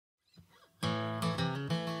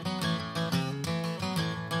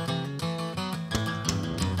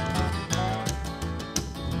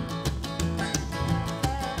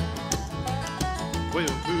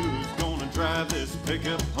Well, who's gonna drive this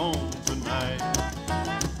pickup home tonight?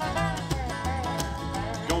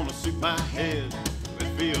 It's gonna suit my head, it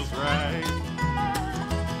feels right.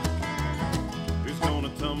 Who's gonna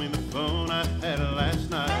tell me the phone I had last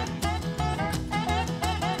night?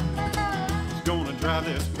 Who's gonna drive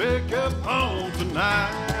this pickup home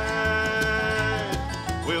tonight?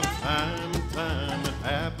 Well, time and time it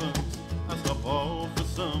happens, I stop off for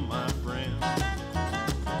some of my friends.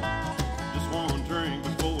 Just one drink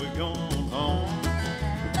before we go home.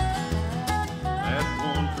 That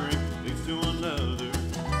one drink leads to another.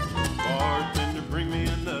 Bartender, bring me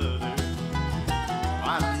another.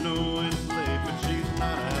 I know it's late, but she's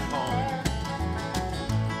not at home.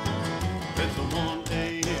 It's a 1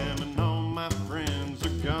 a.m. and all my friends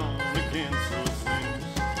are gone again, so it seems.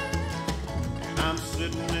 And I'm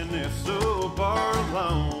sitting in this old bar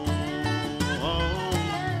alone.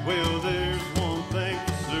 Well, there's one thing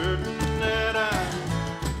for certain, that I'm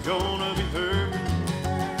gonna be hurting.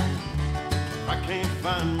 I can't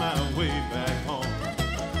find my way back home.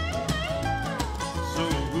 So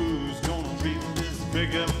who's gonna beat this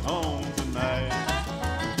pickup home tonight?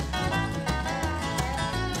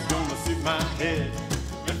 It's gonna suit my head,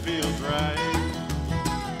 it feels right.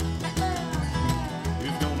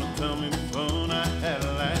 Who's gonna tell me the phone I had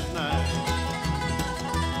last night?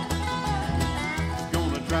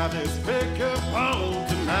 Drive this pickup home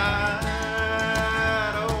tonight.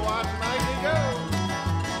 Oh, watch Mikey go.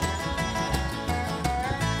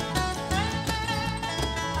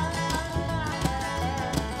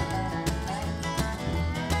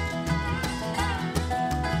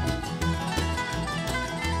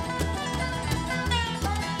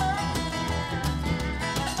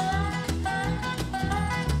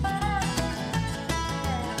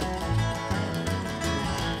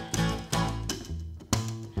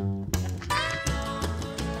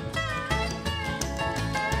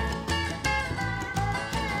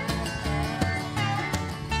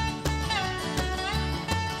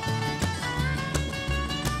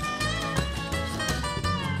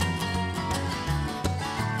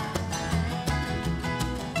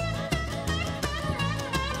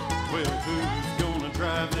 Well, who's gonna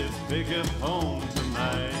drive this pickup home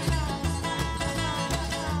tonight?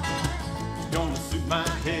 It's gonna suit my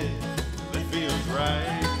head, that feels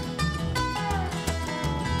right.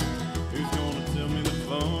 Who's gonna tell me the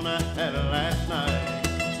phone I had last night?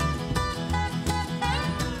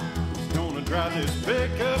 It's gonna drive this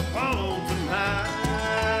pickup home tonight.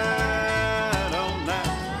 All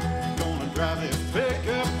night. It's gonna drive this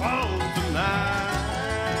pickup home tonight.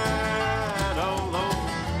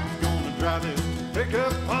 Drive this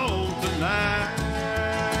pickup home tonight.